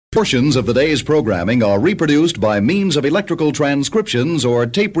Portions of the day's programming are reproduced by means of electrical transcriptions or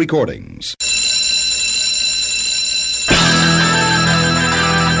tape recordings.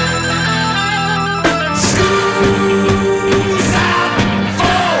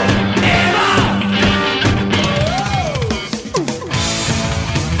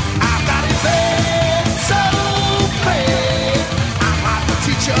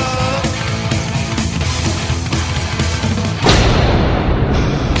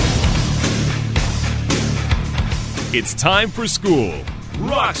 It's time for school,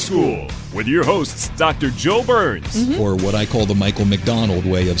 Rock School, with your hosts, Dr. Joe Burns. Or what I call the Michael McDonald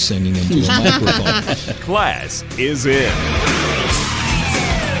way of singing into a microphone. Class is in.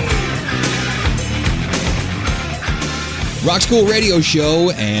 Rock School Radio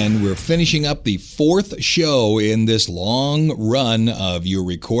Show, and we're finishing up the fourth show in this long run of you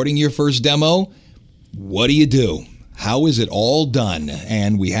recording your first demo. What do you do? How is it all done?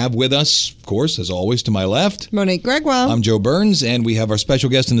 And we have with us, of course, as always, to my left, Monique Gregwell. I'm Joe Burns, and we have our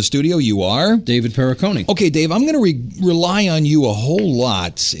special guest in the studio. You are? David Perricone. Okay, Dave, I'm going to rely on you a whole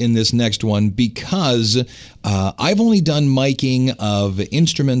lot in this next one because I've only done miking of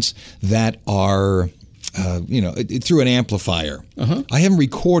instruments that are... through an amplifier. I haven't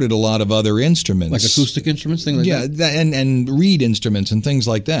recorded a lot of other instruments. Like acoustic instruments, things like that? And reed instruments and things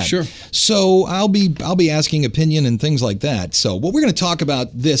like that. Sure. So I'll be asking opinion and things like that. So what we're going to talk about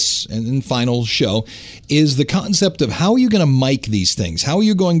this and final show is the concept of how are you going to mic these things? How are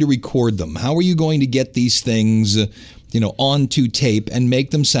you going to record them? How are you going to get these things onto tape and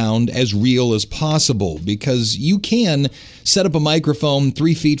make them sound as real as possible, because you can set up a microphone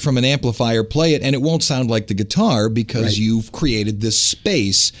 3 feet from an amplifier, play it, and it won't sound like the guitar because you've created this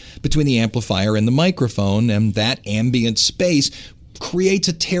space between the amplifier and the microphone, and that ambient space creates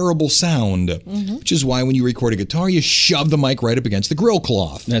a terrible sound, which is why when you record a guitar, you shove the mic right up against the grill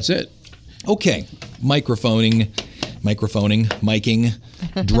cloth. That's it. Okay, microphoning, miking,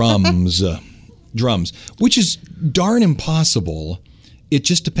 drums, which is darn impossible. It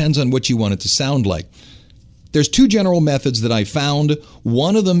just depends on what you want it to sound like. There's two general methods that I found.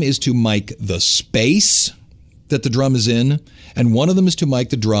 One of them is to mic the space that the drum is in, and one of them is to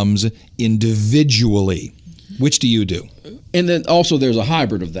mic the drums individually. Which do you do? And then also there's a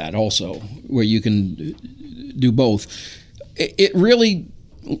hybrid of that also, where you can do both. It really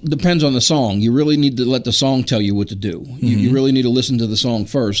depends on the song. You really need to let the song tell you what to do. You really need to listen to the song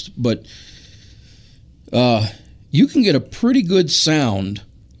first, but you can get a pretty good sound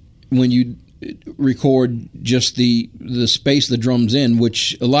when you record just the space the drum's in,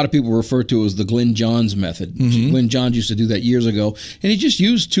 which a lot of people refer to as the Glyn Johns method. Glyn Johns used to do that years ago, and he just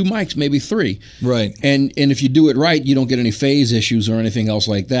used 2 mics, maybe 3. Right. And if you do it right, you don't get any phase issues or anything else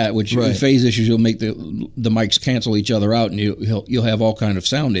like that, which phase issues, you'll make the mics cancel each other out, and you'll have all kind of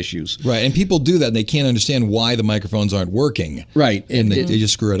sound issues. Right, and people do that, and they can't understand why the microphones aren't working. Right. And they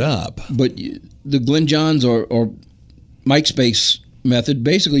just screw it up. But the Glyn Johns or mic space method,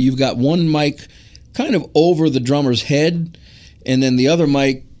 basically you've got one mic kind of over the drummer's head, and then the other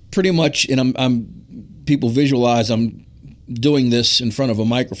mic pretty much, and people visualize I'm doing this in front of a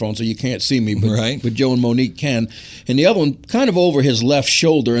microphone so you can't see me, but Joe and Monique can, and the other one kind of over his left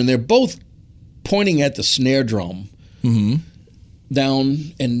shoulder, and they're both pointing at the snare drum. Down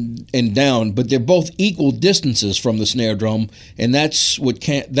and down, but they're both equal distances from the snare drum, and that's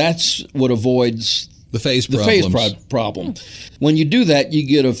what avoids the phase problem. When you do that, you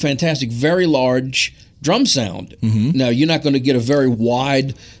get a fantastic, very large drum sound. Now, you're not going to get a very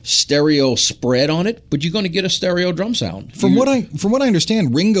wide stereo spread on it, but you're going to get a stereo drum sound. From what I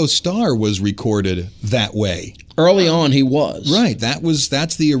understand, Ringo Starr was recorded that way. Early on, he was. Right.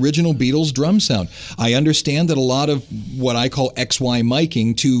 That's the original Beatles drum sound. I understand that a lot of what I call XY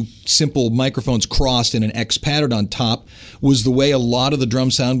miking, 2 simple microphones crossed in an X pattern on top, was the way a lot of the drum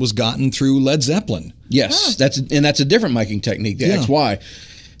sound was gotten through Led Zeppelin. Yes, that's a different miking technique, the XY.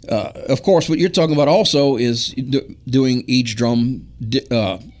 Of course, what you're talking about also is doing each drum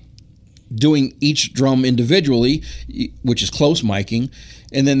individually, which is close miking,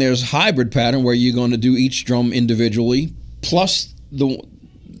 and then there's hybrid pattern where you're going to do each drum individually plus the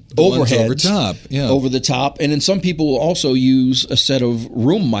overheads over top, over the top, and then some people will also use a set of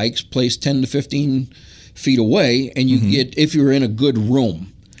room mics placed 10 to 15 feet away, and you get, if you're in a good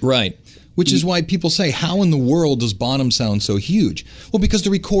room, right. Which is why people say, how in the world does Bonham sound so huge? Well, because the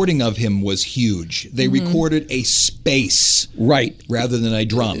recording of him was huge. They recorded a space rather than a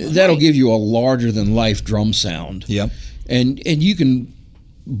drum. That'll give you a larger-than-life drum sound. Yep. And you can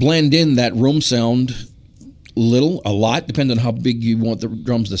blend in that room sound little, a lot, depending on how big you want the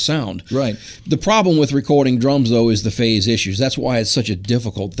drums to sound. Right. The problem with recording drums, though, is the phase issues. That's why it's such a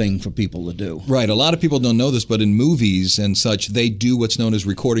difficult thing for people to do. Right. A lot of people don't know this, but in movies and such, they do what's known as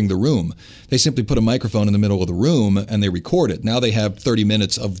recording the room. They simply put a microphone in the middle of the room and they record it. Now they have 30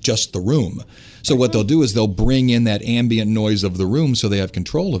 minutes of just the room. So what they'll do is they'll bring in that ambient noise of the room so they have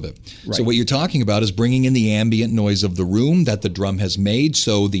control of it. Right. So what you're talking about is bringing in the ambient noise of the room that the drum has made.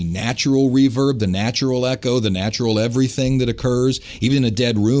 So the natural reverb, the natural echo, the natural everything that occurs, even in a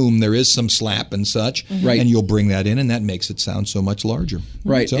dead room, there is some slap and such. Right. And you'll bring that in and that makes it sound so much larger.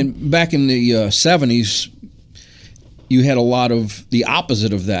 Right. So, And back in the 70s, you had a lot of the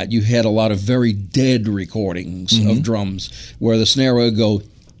opposite of that. You had a lot of very dead recordings of drums where the snare would go,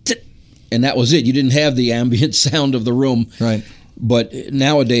 tit, and that was it. You didn't have the ambient sound of the room. Right. But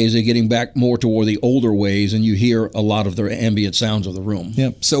nowadays they're getting back more toward the older ways, and you hear a lot of the ambient sounds of the room.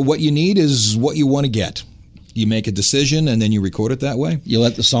 Yep. So what you need is what you want to get. You make a decision and then you record it that way. You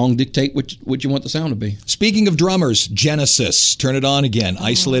let the song dictate what you want the sound to be. Speaking of drummers, Genesis, turn it on again.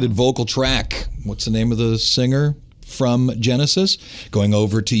 Isolated vocal track. What's the name of the singer from Genesis? Going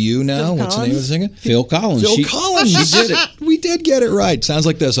over to you now. What's the name of the singer? Phil Collins. Phil Collins. She did it. We did get it right. Sounds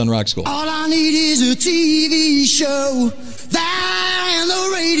like this on Rock School. All I need is a TV show there on the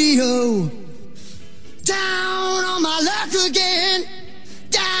radio. Down on my luck again.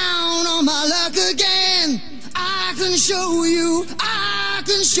 Down on my luck again. I can show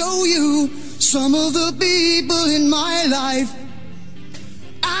you some of the people in my life.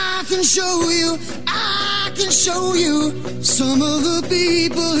 I can show you some of the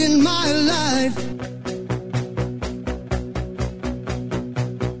people in my life.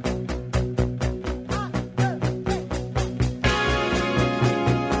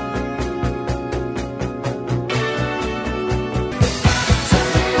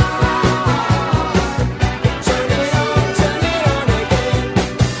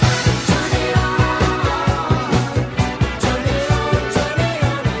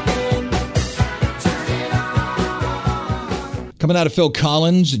 Coming out of Phil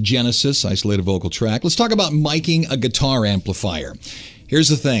Collins, Genesis, isolated vocal track. Let's talk about miking a guitar amplifier. Here's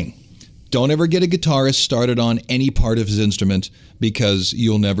the thing. Don't ever get a guitarist started on any part of his instrument because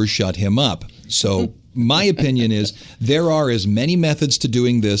you'll never shut him up. So my opinion is there are as many methods to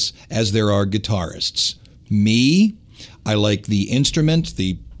doing this as there are guitarists. Me, I like the instrument,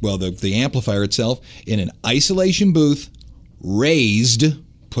 the amplifier itself, in an isolation booth, raised.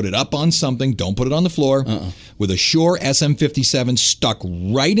 Put it up on something. Don't put it on the floor. With a Shure SM57 stuck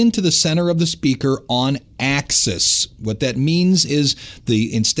right into the center of the speaker on axis. What that means is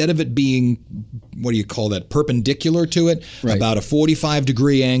instead of it being, what do you call that, perpendicular to it, right, about a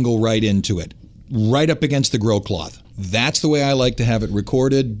 45-degree angle right into it, right up against the grill cloth. That's the way I like to have it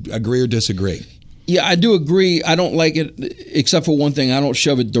recorded. Agree or disagree? Yeah, I do agree. I don't like it, except for one thing. I don't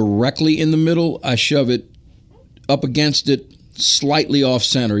shove it directly in the middle. I shove it up against it, slightly off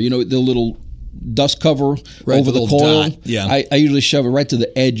center. You know, the little dust cover over the coil. Dot. Yeah. I usually shove it right to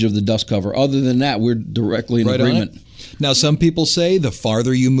the edge of the dust cover. Other than that, we're directly in agreement. Now, some people say the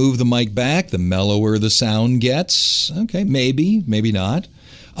farther you move the mic back, the mellower the sound gets. Okay, maybe not.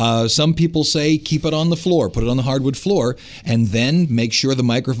 Some people say keep it on the floor, put it on the hardwood floor, and then make sure the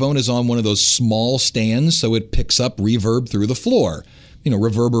microphone is on one of those small stands so it picks up reverb through the floor.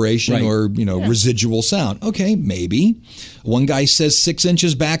 Reverberation, right, or, residual sound. Okay, maybe. One guy says 6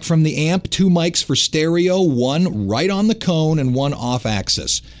 inches back from the amp, 2 mics for stereo, one right on the cone and one off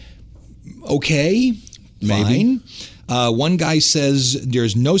axis. Okay, maybe. Fine. One guy says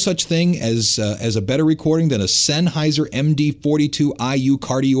there's no such thing as a better recording than a Sennheiser MD42IU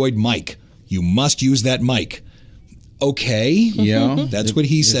cardioid mic. You must use that mic. Okay. Yeah. That's what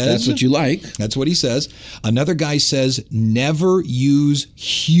he says. That's what you like. That's what he says. Another guy says never use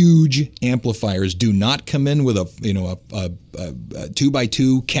huge amplifiers. Do not come in with a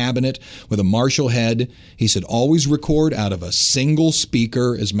 2x2 cabinet with a Marshall head. He said always record out of a single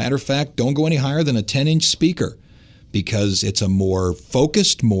speaker. As a matter of fact, don't go any higher than a 10-inch speaker because it's a more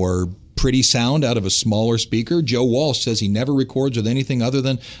focused, more pretty sound out of a smaller speaker. Joe Walsh says he never records with anything other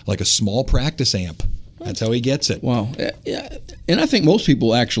than like a small practice amp. That's how he gets it. Wow. And I think most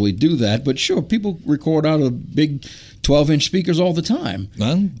people actually do that, but sure, people record out of big 12-inch speakers all the time.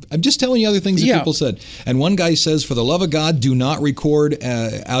 Well, I'm just telling you other things that people said. And one guy says, for the love of God, do not record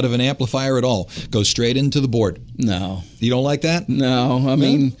out of an amplifier at all. Go straight into the board. No. You don't like that? No. I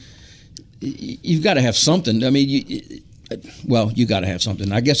mean, you've got to have something. I mean, you got to have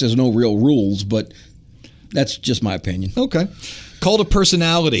something. I guess there's no real rules, but that's just my opinion. Okay. Cult of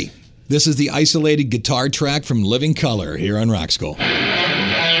Personality. This is the isolated guitar track from Living Colour here on Rock School.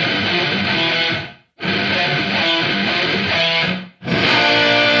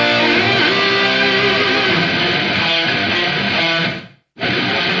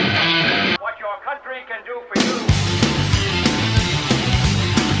 do for you.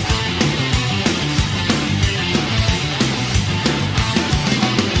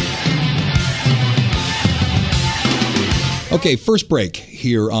 Okay, first break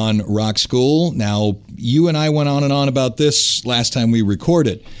here on Rock School. Now, you and I went on and on about this last time we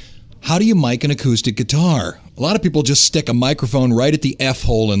recorded. How do you mic an acoustic guitar? A lot of people just stick a microphone right at the F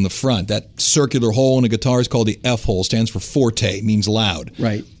hole in the front. That circular hole in a guitar is called the F hole, stands for forte, means loud.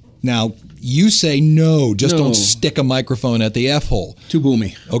 Right. Now, you say no, just No. don't stick a microphone at the F hole. Too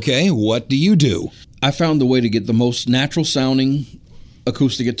boomy. Okay, what do you do? I found the way to get the most natural sounding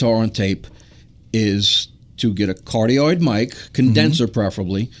acoustic guitar on tape is to get a cardioid mic, condenser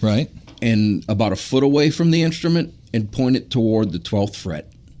preferably, Right. and about a foot away from the instrument and point it toward the 12th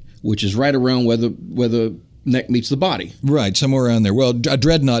fret, which is right around where the neck meets the body. Right, somewhere around there. Well, a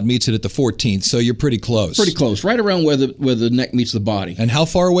dreadnought meets it at the 14th, so you're pretty close. Pretty close, right around where the neck meets the body. And how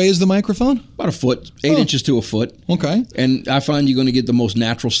far away is the microphone? About a foot, 8 inches to a foot. Okay. And I find you're going to get the most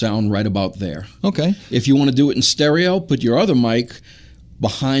natural sound right about there. Okay. If you want to do it in stereo, put your other mic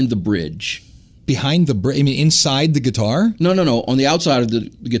behind the bridge. Behind the I mean, inside the guitar? No, on the outside of the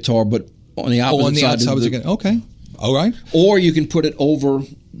guitar, but on the opposite On the side outside of was the, again. Okay. All right. Or you can put it over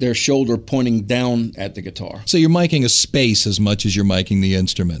their shoulder pointing down at the guitar. So you're miking a space as much as you're miking the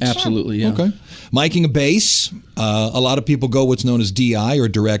instruments. Absolutely, yeah. Okay. Miking a bass, a lot of people go what's known as DI or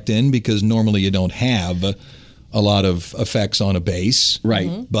direct in because normally you don't have a lot of effects on a bass.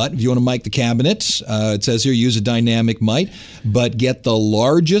 Right. But if you want to mic the cabinet, it says here use a dynamic mic, but get the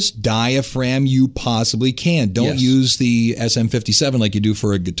largest diaphragm you possibly can. Don't Yes. use the SM57 like you do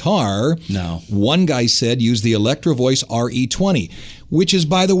for a guitar. No. One guy said use the Electro Voice RE20, which is,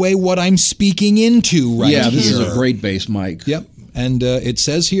 by the way, what I'm speaking into right here. Yeah, this is a great bass mic. Yep. And it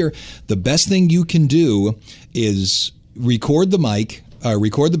says here the best thing you can do is record the mic,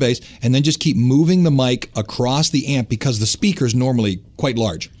 record the bass, and then just keep moving the mic across the amp because the speaker's normally quite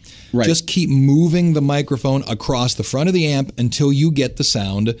large. Right. Just keep moving the microphone across the front of the amp until you get the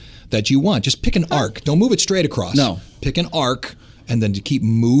sound that you want. Just pick an arc. Don't move it straight across. No. Pick an arc. And then to keep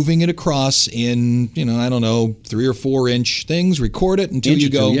moving it across in, 3 or 4 inch things, record it until Inch you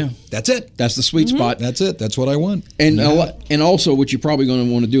or go, two, yeah. That's it. That's the sweet spot. That's it. That's what I want. And and also what you're probably going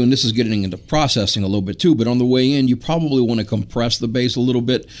to want to do, and this is getting into processing a little bit too, but on the way in, you probably want to compress the bass a little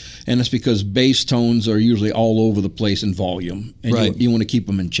bit, and it's because bass tones are usually all over the place in volume, and Right. you want to keep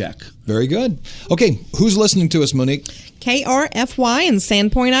them in check. Very good. Okay, who's listening to us, Monique? KRFY in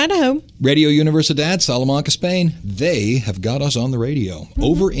Sandpoint, Idaho. Radio Universidad, Salamanca, Spain. They have got us on the radio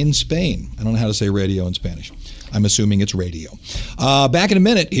over in Spain. I don't know how to say radio in Spanish. I'm assuming it's radio. Back in a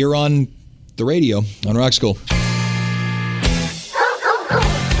minute here on the radio on Rock School.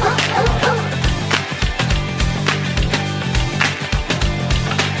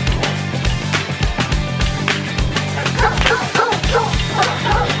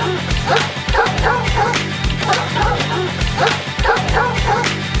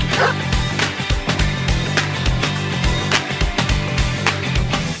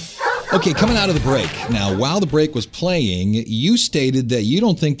 Okay, coming out of the break. Now, while the break was playing, you stated that you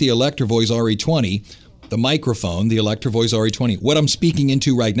don't think the Electro Voice RE20, the microphone, the Electro Voice RE20, what I'm speaking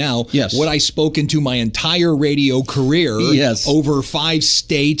into right now, Yes. what I spoke into my entire radio career, Yes. over 5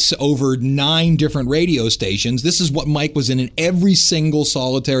 states, over 9 different radio stations, this is what mic was in every single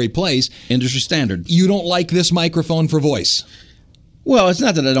solitary place. Industry standard. You don't like this microphone for voice? Well, it's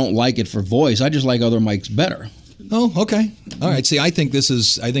not that I don't like it for voice. I just like other mics better. Oh, okay. All right. See, I think this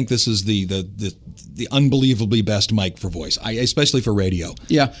is the unbelievably best mic for voice, especially for radio.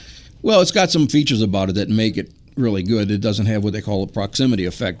 Yeah. Well, it's got some features about it that make it really good. It doesn't have what they call a proximity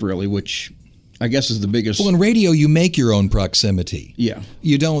effect, really, which I guess is the biggest. Well, in radio, you make your own proximity. Yeah.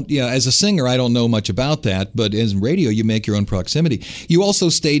 You don't, as a singer, I don't know much about that, but in radio, you make your own proximity. You also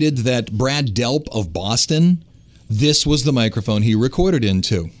stated that Brad Delp of Boston, this was the microphone he recorded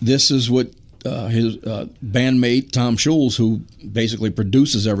into. This is what his bandmate Tom Schulz, who basically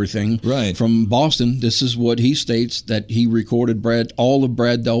produces everything Right. from Boston, this is what he states that he recorded all of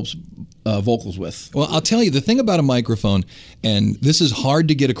Brad Delp's vocals with. Well, I'll tell you, the thing about a microphone, and this is hard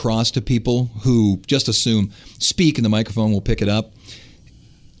to get across to people who just assume speak and the microphone will pick it up.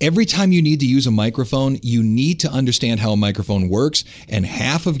 Every time you need to use a microphone, you need to understand how a microphone works, and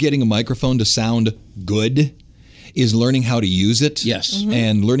half of getting a microphone to sound good is learning how to use it. Yes.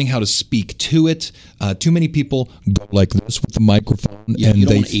 And learning how to speak to it. Too many people go like this with the microphone, Yeah, and you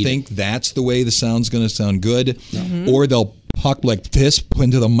don't they wanna eat think that's the way the sound's going to sound good. Or they'll puck like this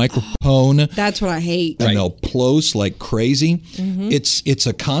into the microphone. That's what I hate. And they'll plose like crazy. It's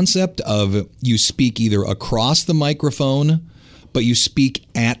a concept of you speak either across the microphone but you speak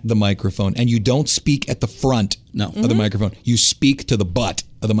at the microphone, and you don't speak at the front of the microphone. You speak to the butt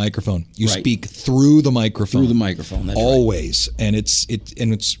of the microphone. You speak through the microphone. Through the microphone, that's always. Right.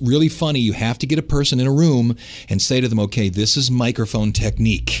 And it's really funny. You have to get a person in a room and say to them, okay, this is microphone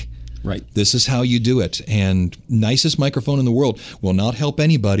technique. Right. This is how you do it. And nicest microphone in the world will not help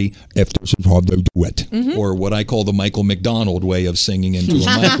anybody if this is how they do it. Or what I call the Michael McDonald way of singing into a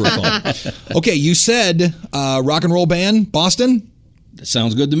microphone. Okay, you said rock and roll band, Boston? That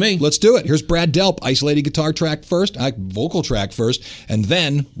sounds good to me. Let's do it. Here's Brad Delp, isolated guitar track first, vocal track first, and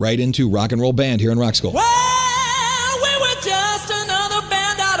then right into rock and roll band here in Rock School. Well, we were just another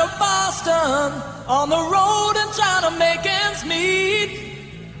band out of Boston, on the road and trying to make ends meet.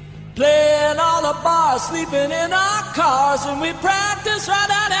 Playing all the bars, sleeping in our cars, and we practiced right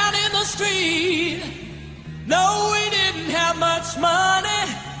out in the street. No, we didn't have much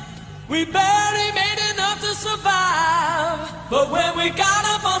money. We barely made enough to survive. But when we got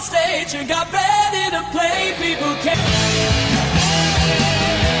up on stage and got ready to play, people came.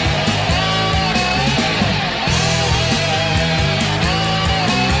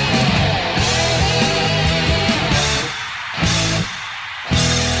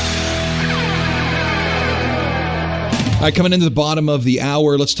 All right, coming into the bottom of the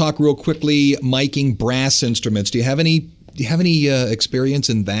hour, let's talk real quickly miking brass instruments. Do you have any experience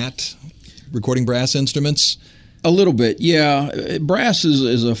in that, recording brass instruments? A little bit, yeah. Brass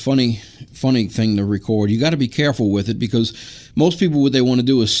is a funny thing to record. You got to be careful with it because most people, what they want to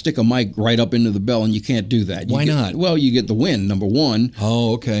do is stick a mic right up into the bell, and you can't do that. Why not? Well, you get the wind, number one.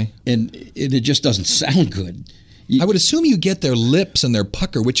 Oh, okay. And it just doesn't sound good. I would assume you get their lips and their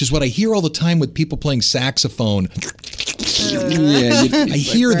pucker, which is what I hear all the time with people playing saxophone. I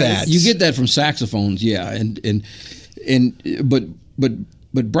hear that. You get that from saxophones, yeah,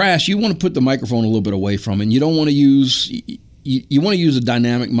 but brass, you want to put the microphone a little bit away from it. And you don't want to use. You want to use a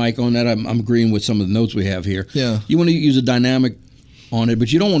dynamic mic on that. I'm agreeing with some of the notes we have here. Yeah. You want to use a dynamic on it,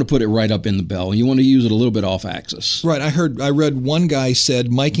 but you don't want to put it right up in the bell. You want to use it a little bit off axis. Right. I read one guy said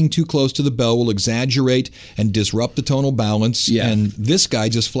miking too close to the bell will exaggerate and disrupt the tonal balance. Yeah. And this guy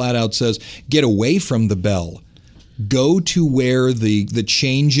just flat out says, get away from the bell. Go to where the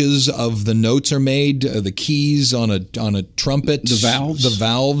changes of the notes are made, the keys on a trumpet, the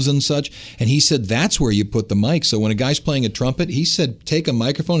valves and such. And he said that's where you put the mic. So when a guy's playing a trumpet, he said take a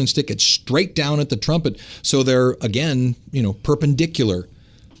microphone and stick it straight down at the trumpet, so they're again, perpendicular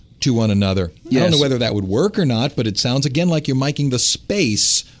to one another. Yes. I don't know whether that would work or not, but it sounds again like you're miking the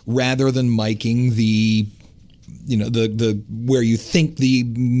space rather than miking the where you think the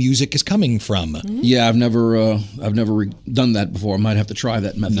music is coming from. Yeah, I've never done that before. I might have to try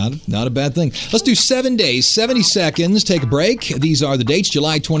that method. Not a bad thing. Let's do 7 days, 70 seconds. Take a break. These are the dates: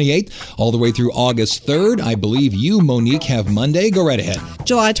 July 28th all the way through August 3rd. I believe you, Monique, have Monday. Go right ahead.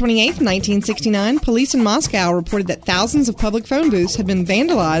 July 28th, 1969, police in Moscow reported that thousands of public phone booths had been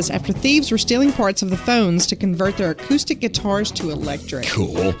vandalized after thieves were stealing parts of the phones to convert their acoustic guitars to electric.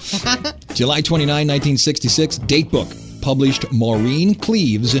 Cool. July 29, 1966, Datebook published Maureen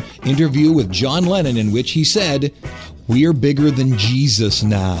Cleave's interview with John Lennon, in which he said, "We're bigger than Jesus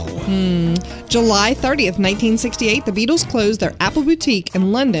now." July 30th, 1968, the Beatles closed their Apple Boutique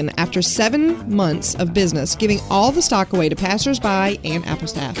in London after 7 months of business, giving all the stock away to passersby and Apple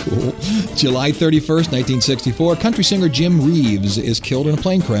staff. Cool. July 31st, 1964, country singer Jim Reeves is killed in a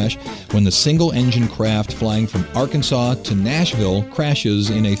plane crash when the single-engine craft flying from Arkansas to Nashville crashes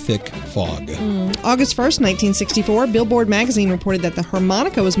in a thick fog. August 1st, 1964, Billboard magazine reported that the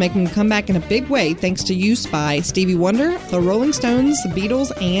harmonica was making a comeback in a big way thanks to use by Stevie Wonder, the Rolling Stones, the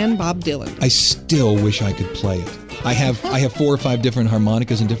Beatles, and Bob Dylan. I still wish I could play it. I have 4 or 5 different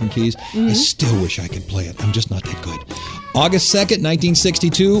harmonicas in different keys. I still wish I could play it. I'm just not that good. August 2nd,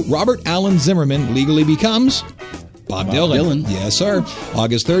 1962, Robert Allen Zimmerman legally becomes Bob Dylan. Yes, sir.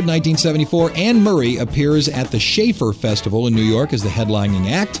 August 3rd, 1974, Anne Murray appears at the Schaefer Festival in New York as the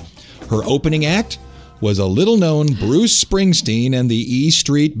headlining act. Her opening act was a little-known Bruce Springsteen and the E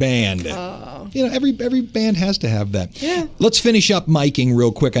Street Band. Every band has to have that. Yeah. Let's finish up miking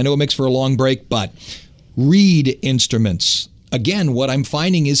real quick. I know it makes for a long break, but reed instruments. Again, what I'm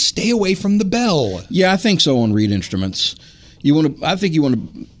finding is stay away from the bell. Yeah, I think so on reed instruments. I think you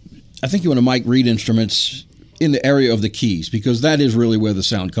want to mic reed instruments in the area of the keys, because that is really where the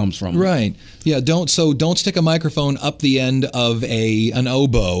sound comes from. Right. Yeah, don't stick a microphone up the end of an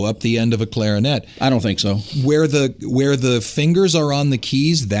oboe, up the end of a clarinet. I don't think so. Where the fingers are on the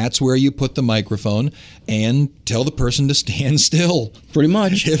keys, that's where you put the microphone, and tell the person to stand still. Pretty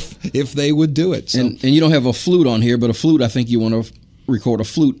much. If they would do it. So. And you don't have a flute on here, but a flute, I think you want to record a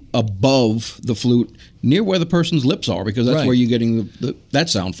flute above the flute near where the person's lips are, because that's Right. where you're getting that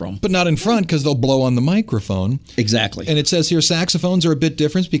sound from. But not in front, because they'll blow on the microphone. Exactly. And it says here saxophones are a bit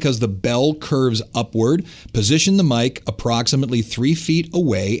different because the bell curves upward. Position the mic approximately 3 feet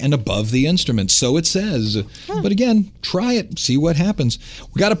away and above the instrument. So it says. But again, try it. See what happens.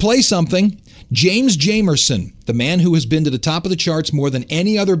 We got to play something. James Jamerson, the man who has been to the top of the charts more than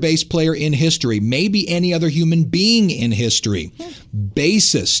any other bass player in history, maybe any other human being in history.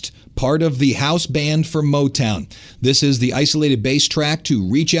 Bassist, part of the house band for Motown. This is the isolated bass track to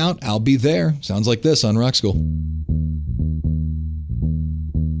Reach Out, I'll Be There. Sounds like this on Rock School.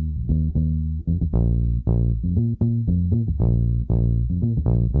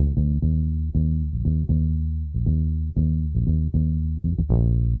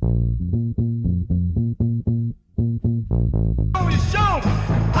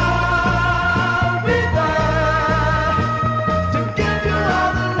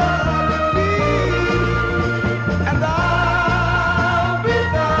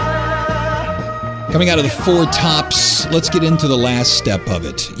 Coming out of the Four Tops, let's get into the last step of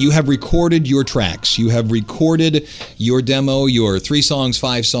it. You have recorded your tracks. You have recorded your demo, your 3 songs,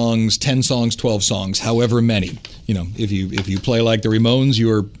 5 songs, 10 songs, 12 songs, however many. You know, if you play like the Ramones,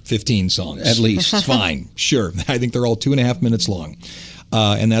 you're 15 songs. At least. Fine, sure. I think they're all 2.5 minutes long.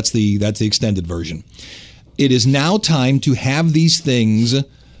 And that's the extended version. It is now time to have these things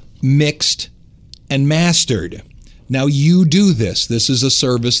mixed and mastered. Now, you do this. This is a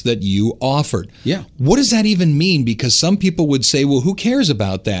service that you offered. Yeah. What does that even mean? Because some people would say, well, who cares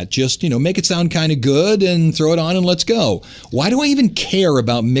about that? Just, make it sound kind of good and throw it on and let's go. Why do I even care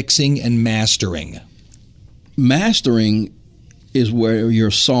about mixing and mastering? Mastering is where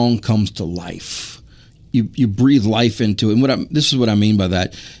your song comes to life. You breathe life into it. And this is what I mean by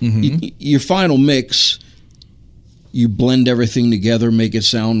that. Mm-hmm. Your final mix, you blend everything together, make it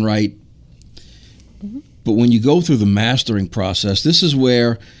sound right. Mm-hmm. But when you go through the mastering process, this is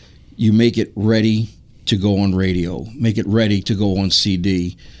where you make it ready to go on radio, make it ready to go on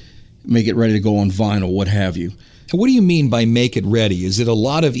CD, make it ready to go on vinyl, what have you. And what do you mean by make it ready? Is it a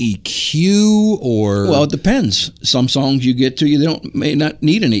lot of EQ or? Well, it depends. Some songs you get to, may not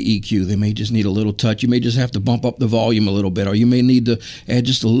need any EQ. They may just need a little touch. You may just have to bump up the volume a little bit, or you may need to add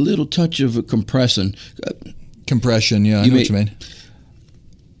just a little touch of compression. Compression, yeah, I know what you mean.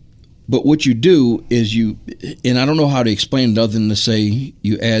 But what you do is and I don't know how to explain it other than to say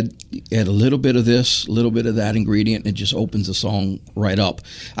you add a little bit of this, a little bit of that ingredient, and it just opens the song right up.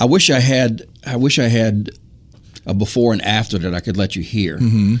 I wish I had a before and after that I could let you hear.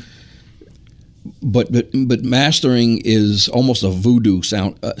 Mm-hmm. But mastering is almost a voodoo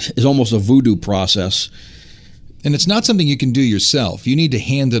process. And it's not something you can do yourself. You need to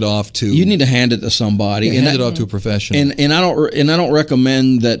hand it off to. You need to hand it to somebody. Yeah, hand it off to a professional. And I don't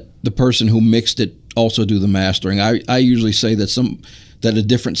recommend that the person who mixed it also do the mastering. I usually say that a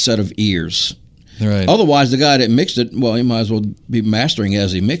different set of ears. Right. Otherwise, the guy that mixed it, well, he might as well be mastering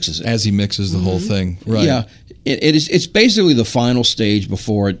as he mixes it. As he mixes the whole thing. Right. Yeah. It's basically the final stage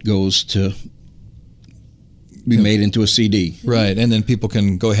before it goes to be made into a CD. Right, and then people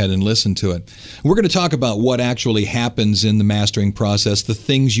can go ahead and listen to it. We're going to talk about what actually happens in the mastering process, the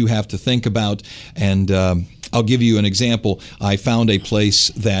things you have to think about, and I'll give you an example. I found a place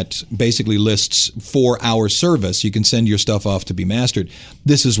that basically lists 4-hour service. You can send your stuff off to be mastered.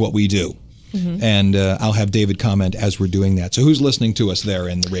 This is what we do. Mm-hmm. And I'll have David comment as we're doing that. So who's listening to us there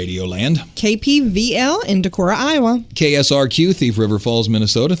in the radio land? KPVL in Decorah, Iowa. KSRQ, Thief River Falls,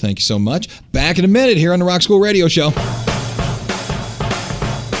 Minnesota. Thank you so much. Back in a minute here on the Rock School Radio Show.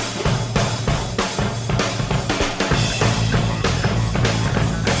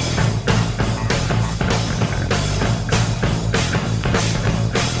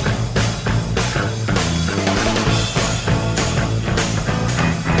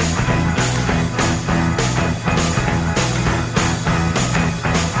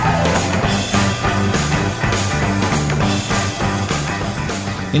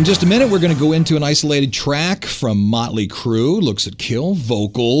 In just a minute, we're going to go into an isolated track from Motley Crue. Looks at Kill,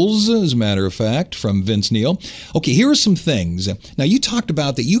 vocals, as a matter of fact, from Vince Neil. Okay, here are some things. Now, you talked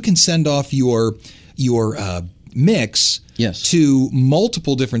about that you can send off your mix to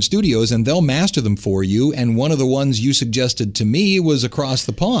multiple different studios, and they'll master them for you. And one of the ones you suggested to me was across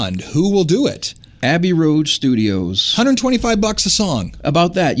the pond. Who will do it? Abbey Road Studios. $125 a song.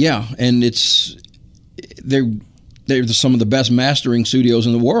 About that, yeah. And they're some of the best mastering studios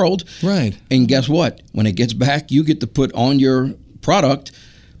in the world. Right. And guess what? When it gets back, you get to put on your product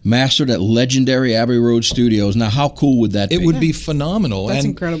mastered at legendary Abbey Road Studios. Now, how cool would that be? It would be phenomenal. That's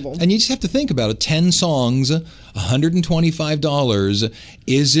incredible. And you just have to think about it. 10 songs $125.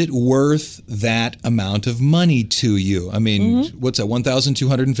 Is it worth that amount of money to you? I mean, what's that?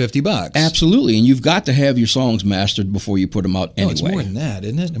 $1,250. Absolutely, and you've got to have your songs mastered before you put them out anyway. No, it's more than that,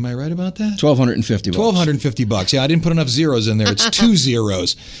 isn't it? Am I right about that? $1,250. $1,250. Yeah, I didn't put enough zeros in there. It's 2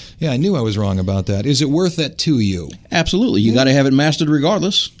 zeros. Yeah, I knew I was wrong about that. Is it worth that to you? Absolutely. You got to have it mastered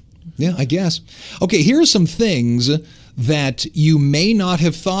regardless. Yeah, I guess. Okay, here are some things that you may not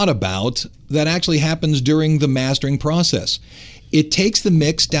have thought about that actually happens during the mastering process. It takes the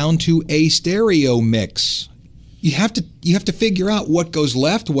mix down to a stereo mix. You have to figure out what goes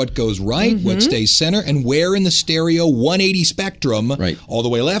left, what goes right, what stays center, and where in the stereo 180 spectrum, all the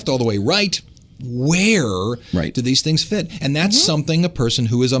way left, all the way right, where do these things fit? And that's something a person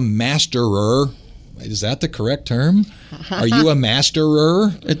who is a masterer, is that the correct term? Are you a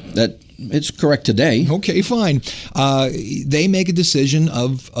masterer? It's correct today. Okay, fine. They make a decision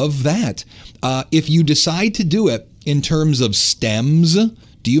of that. If you decide to do it in terms of stems,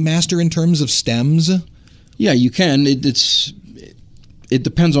 do you master in terms of stems? Yeah, you can. It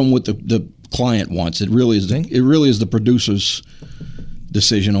depends on what the client wants. It really is the producer's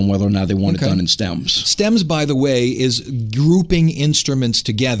decision on whether or not they want it done in stems. Stems, by the way, is grouping instruments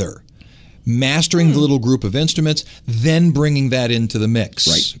together. Mastering the little group of instruments, then bringing that into the mix.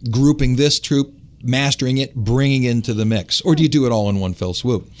 Right. Grouping this troop, mastering it, bringing into the mix. Or do you do it all in one fell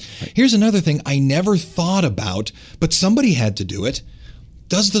swoop? Right. Here's another thing I never thought about, but somebody had to do it.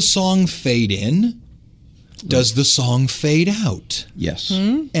 Does the song fade in? Does the song fade out? Yes.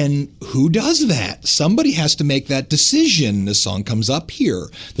 And who does that? Somebody has to make that decision. The song comes up here.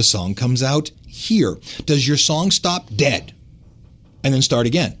 The song comes out here. Does your song stop dead and then start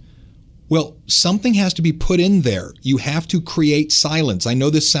again? Well, something has to be put in there. You have to create silence. I know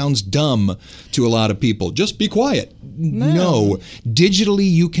this sounds dumb to a lot of people. Just be quiet. No. Digitally,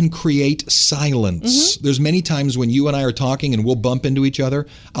 you can create silence. There's many times when you and I are talking and we'll bump into each other.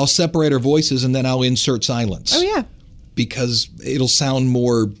 I'll separate our voices and then I'll insert silence. Oh, yeah. Because it'll sound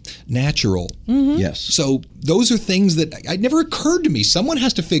more natural. Yes. So those are things that it never occurred to me. Someone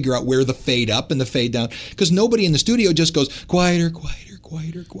has to figure out where the fade up and the fade down, because nobody in the studio just goes, quieter, quieter,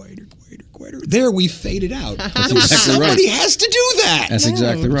 quieter, quieter, quieter, quieter. There, we faded out. That's exactly Somebody has to do that. That's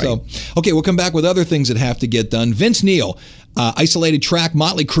exactly right. So, okay, we'll come back with other things that have to get done. Vince Neil, isolated track,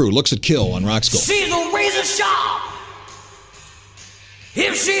 Motley Crue, Looks at Kill on Rock School. She's a razor sharp.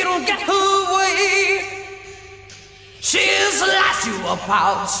 If she don't get her way, she's sliced you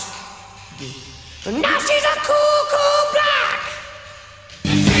apart. Now she's a cuckoo black.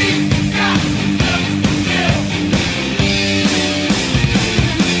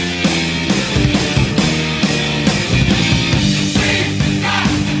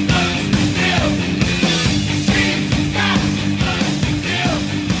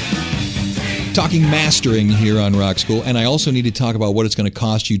 Talking mastering here on Rock School, and I also need to talk about what it's going to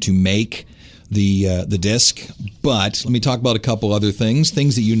cost you to make the disc. But let me talk about a couple other things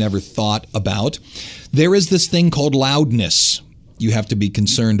that you never thought about. There is this thing called loudness you have to be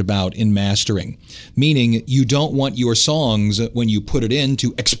concerned about in mastering, meaning you don't want your songs, when you put it in,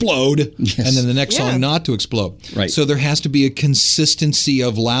 to explode, and then the next song not to explode. Right. So there has to be a consistency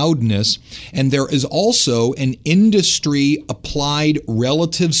of loudness, and there is also an industry-applied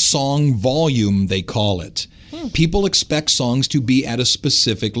relative song volume, they call it. People expect songs to be at a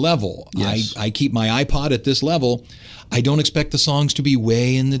specific level. Yes. I keep my iPod at this level. I don't expect the songs to be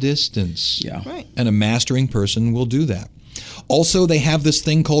way in the distance. Yeah. Right. And a mastering person will do that. Also, they have this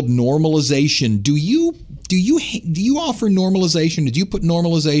thing called normalization. Do you offer normalization? Did you put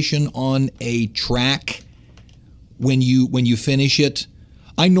normalization on a track when you finish it?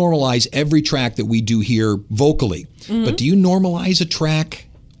 I normalize every track that we do here vocally. But do you normalize a track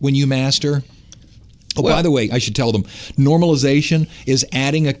when you master? Oh, by the way, I should tell them, normalization is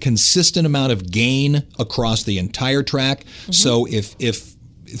adding a consistent amount of gain across the entire track. So if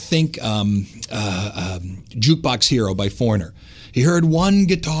think Jukebox Hero by Foreigner. He heard one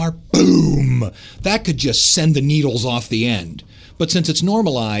guitar, boom. That could just send the needles off the end. But since it's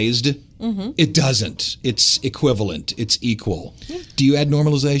normalized, it doesn't. It's equivalent. It's equal. Do you add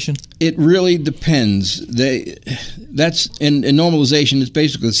normalization? It really depends. That's and normalization is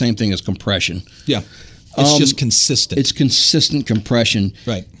basically the same thing as compression. Yeah. It's just consistent. It's consistent compression.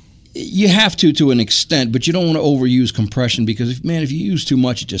 Right. You have to an extent, but you don't want to overuse compression because, if you use too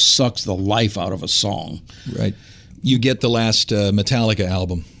much, it just sucks the life out of a song. Right. You get the last Metallica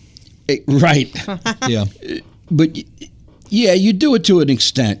album. Right. Yeah. But, yeah, you do it to an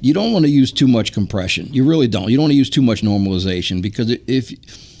extent. You don't want to use too much compression. You really don't. You don't want to use too much normalization because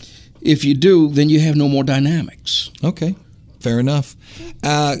if you do, then you have no more dynamics. Okay. Fair enough.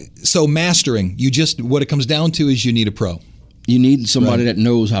 So mastering, what it comes down to is you need a pro. You need somebody that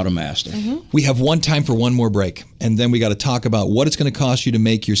knows how to master. We have time for one more break, and then we got to talk about what it's going to cost you to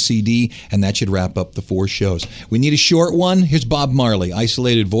make your CD, and that should wrap up the 4 shows. We need a short one. Here's Bob Marley,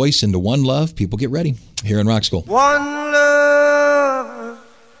 Isolated Voice into One Love. People get ready here in Rock School. One love,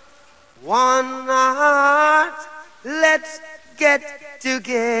 one heart, let's get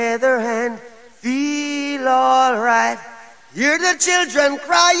together and feel all right. Hear the children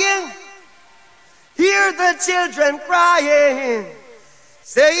crying. Hear the children crying,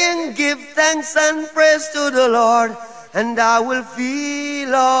 saying, give thanks and praise to the Lord, and I will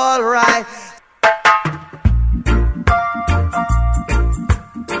feel all right.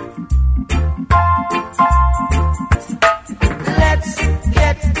 Let's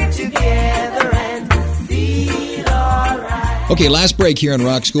get together and feel all right. Okay, last break here in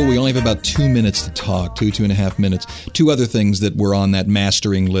Rock School. We only have about 2 minutes to talk, 2.5 minutes. 2 other things that were on that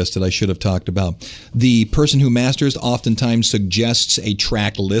mastering list that I should have talked about. The person who masters oftentimes suggests a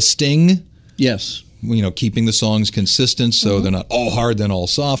track listing. Yes. Keeping the songs consistent so they're not all hard, then all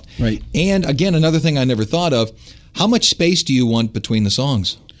soft. Right. And again, another thing I never thought of, how much space do you want between the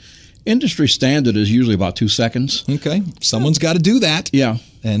songs? Industry standard is usually about 2 seconds. Okay. Someone's got to do that. Yeah.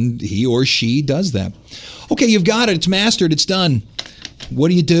 And he or she does that. Okay, you've got it. It's mastered. It's done. What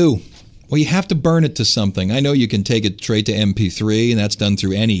do you do? Well, you have to burn it to something. I know you can take it straight to MP3, and that's done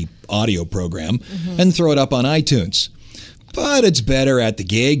through any audio program, and throw it up on iTunes. But it's better at the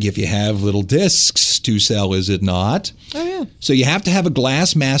gig if you have little discs to sell, is it not? Oh, yeah. So you have to have a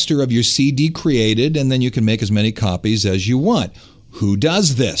glass master of your CD created, and then you can make as many copies as you want. Who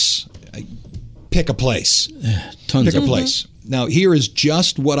does this? Pick a place. Pick a place. Now, here is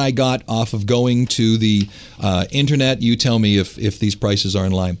just what I got off of going to the internet. You tell me if these prices are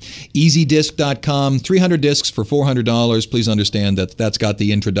in line. EasyDisc.com, 300 discs for $400. Please understand that that's got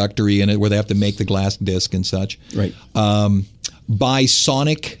the introductory in it where they have to make the glass disc and such. Right. Buy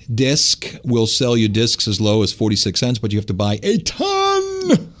Sonic Disc will sell you discs as low as 46 cents, but you have to buy a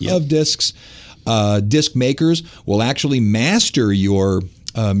ton of discs. Disc makers will actually master your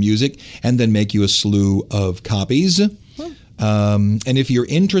music and then make you a slew of copies. And if you're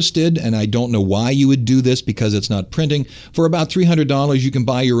interested, and I don't know why you would do this because it's not printing, for about $300 you can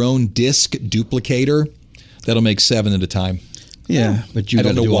buy your own disc duplicator. That'll make 7 at a time. Yeah, but I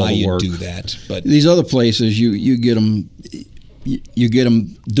don't know why you work. do that. But these other places, you get them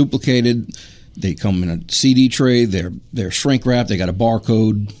duplicated. They come in a CD tray. They're shrink wrapped. They got a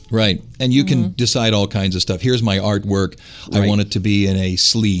barcode. Right. And you can decide all kinds of stuff. Here's my artwork. Right. I want it to be in a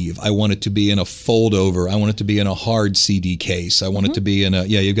sleeve. I want it to be in a fold over. I want it to be in a hard CD case. I want it to be in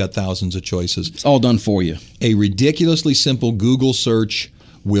you've got thousands of choices. It's all done for you. A ridiculously simple Google search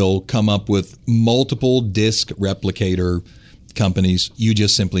will come up with multiple disc replicator companies. You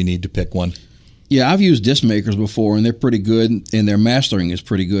just simply need to pick one. Yeah, I've used disc makers before, and they're pretty good, and their mastering is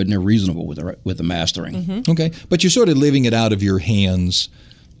pretty good, and they're reasonable with the mastering. Okay, but you're sort of leaving it out of your hands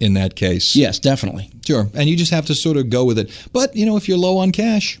in that case. Yes, definitely. Sure, and you just have to sort of go with it. But, if you're low on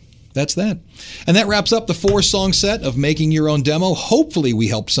cash, that's that. And that wraps up the 4-song set of Making Your Own Demo. Hopefully we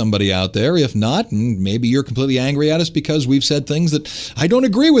helped somebody out there. If not, maybe you're completely angry at us because we've said things that I don't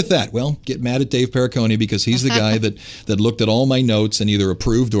agree with that. Well, get mad at Dave Pericone because he's the guy that looked at all my notes and either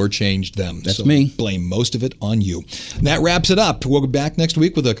approved or changed them. That's so me. Blame most of it on you. And that wraps it up. We'll be back next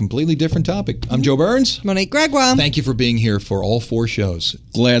week with a completely different topic. I'm Joe Burns. Monique Gregoire. Thank you for being here for all 4 shows.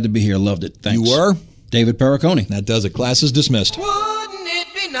 Glad to be here. Loved it. Thanks. You were? David Pericone. That does it. Class is dismissed. Wouldn't it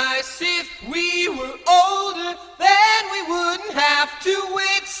be nice if we were older, then we wouldn't have to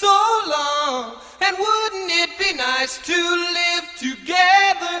wait so long? And wouldn't it be nice to live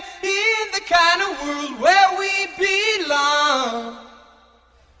together in the kind of world where we belong?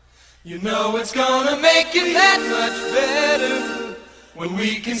 You know it's gonna make it that much better when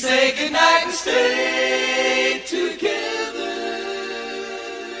we can say goodnight and stay together.